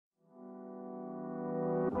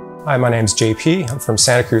Hi, my name's JP. I'm from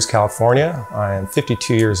Santa Cruz, California. I am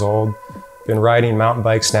 52 years old. Been riding mountain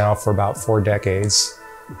bikes now for about 4 decades.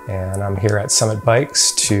 And I'm here at Summit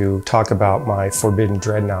Bikes to talk about my Forbidden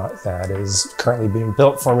Dreadnought that is currently being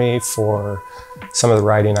built for me for some of the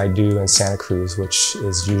riding I do in Santa Cruz, which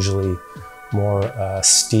is usually more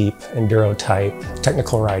steep, enduro type,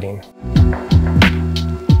 technical riding.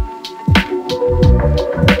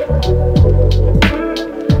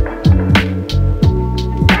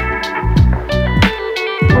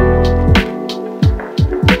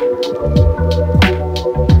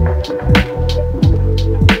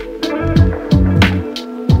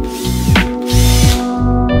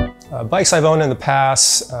 Bikes I've owned in the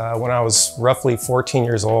past, when I was roughly 14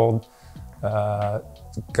 years old,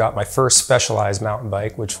 got my first Specialized mountain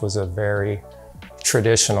bike, which was a very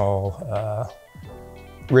traditional,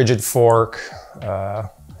 rigid fork,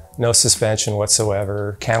 no suspension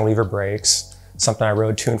whatsoever, cantilever brakes, something I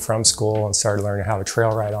rode to and from school and started learning how to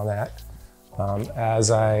trail ride on that.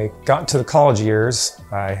 As I got into the college years,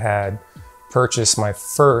 I had purchased my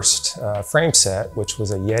first frame set, which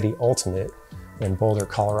was a Yeti Ultimate in Boulder,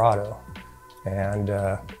 Colorado. And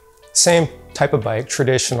same type of bike,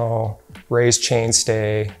 traditional raised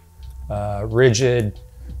chainstay, rigid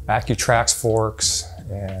AccuTrax forks,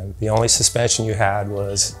 and the only suspension you had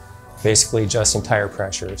was basically adjusting tire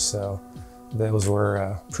pressure. So those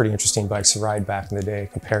were pretty interesting bikes to ride back in the day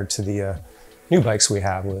compared to the new bikes we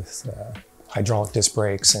have with hydraulic disc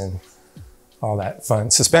brakes and all that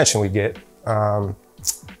fun suspension we get.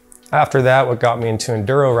 After that, what got me into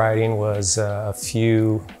enduro riding was a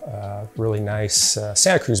few really nice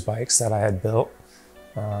Santa Cruz bikes that I had built,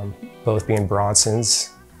 both being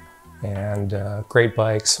Bronsons, and great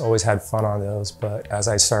bikes, always had fun on those. But as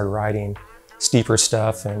I started riding steeper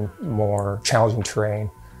stuff and more challenging terrain,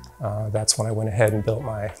 that's when I went ahead and built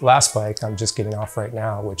my last bike I'm just getting off right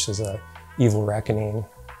now, which is a Evil Reckoning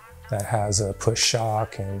that has a push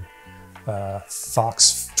shock and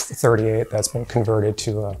Fox 38 that's been converted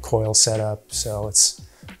to a coil setup. So it's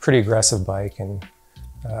a pretty aggressive bike, and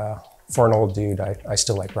for an old dude, I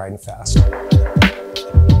still like riding fast.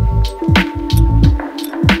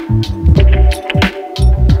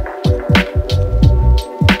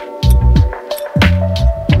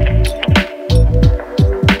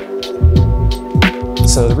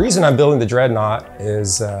 So the reason I'm building the Dreadnought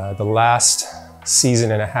is the last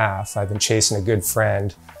season and a half, I've been chasing a good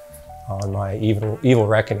friend on my Evil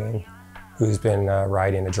Reckoning, who's been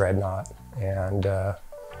riding the Dreadnought. And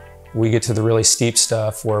we get to the really steep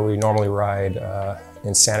stuff where we normally ride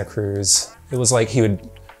in Santa Cruz. It was like he would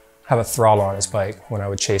have a throttle on his bike when I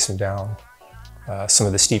would chase him down some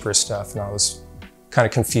of the steeper stuff. And I was kind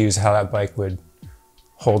of confused how that bike would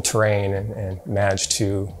hold terrain and manage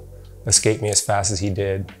to escape me as fast as he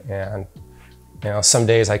did. And you know, some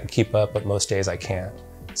days I can keep up, but most days I can't.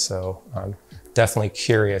 So I'm definitely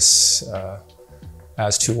curious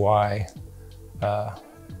as to why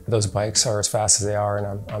those bikes are as fast as they are,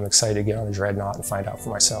 and I'm excited to get on the Dreadnought and find out for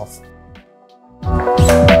myself.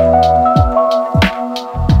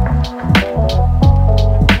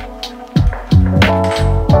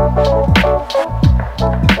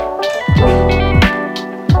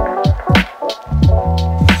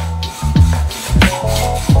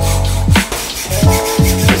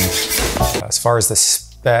 As far as the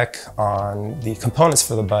spec on the components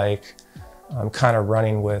for the bike, I'm kind of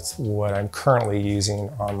running with what I'm currently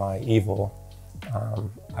using on my Evil.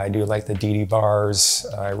 I do like the DD bars.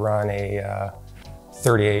 I run a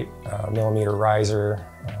 38 millimeter riser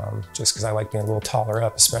just because I like being a little taller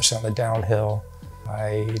up, especially on the downhill.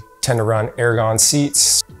 I tend to run air-gone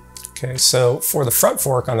seats. Okay, so for the front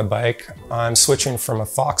fork on the bike, I'm switching from a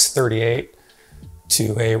Fox 38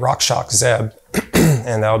 to a RockShox Zeb.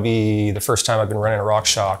 And that'll be the first time I've been running a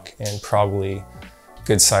RockShox in probably a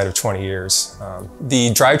good side of 20 years.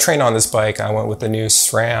 The drivetrain on this bike, I went with the new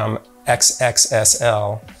Sram XX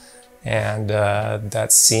SL, and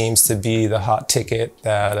that seems to be the hot ticket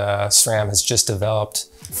that SRAM has just developed.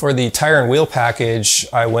 For the tire and wheel package,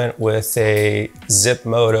 I went with a Zipp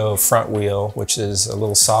Moto front wheel, which is a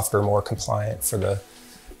little softer, more compliant for the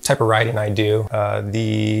type of riding I do.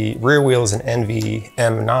 The rear wheel is an Enve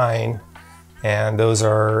M9, and those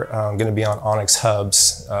are going to be on Onyx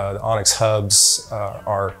hubs. The Onyx hubs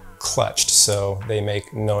are clutched, so they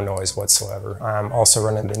make no noise whatsoever. I'm also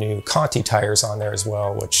running the new Conti tires on there as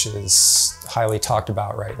well, which is highly talked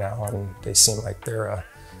about right now, and they seem like they're a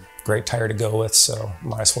great tire to go with, so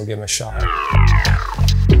might as well give them a shot.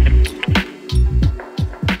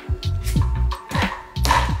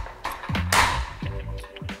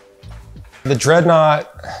 The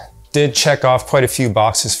Dreadnought did check off quite a few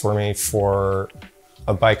boxes for me for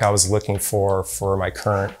a bike I was looking for my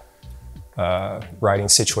current riding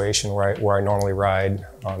situation where I normally ride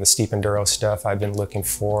on the steep enduro stuff. I've been looking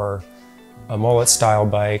for a mullet style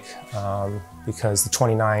bike because the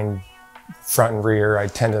 29 front and rear,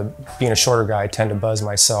 being a shorter guy, I tend to buzz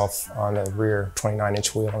myself on the rear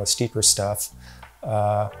 29-inch wheel on the steeper stuff.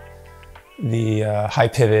 The high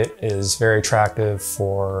pivot is very attractive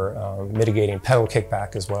for mitigating pedal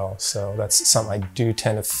kickback as well. So that's something I do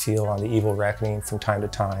tend to feel on the Evil Reckoning from time to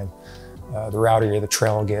time. The rowdier the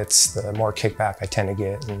trail gets, the more kickback I tend to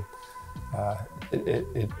get, and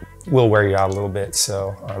it will wear you out a little bit.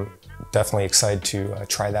 So I'm definitely excited to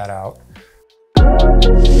try that out.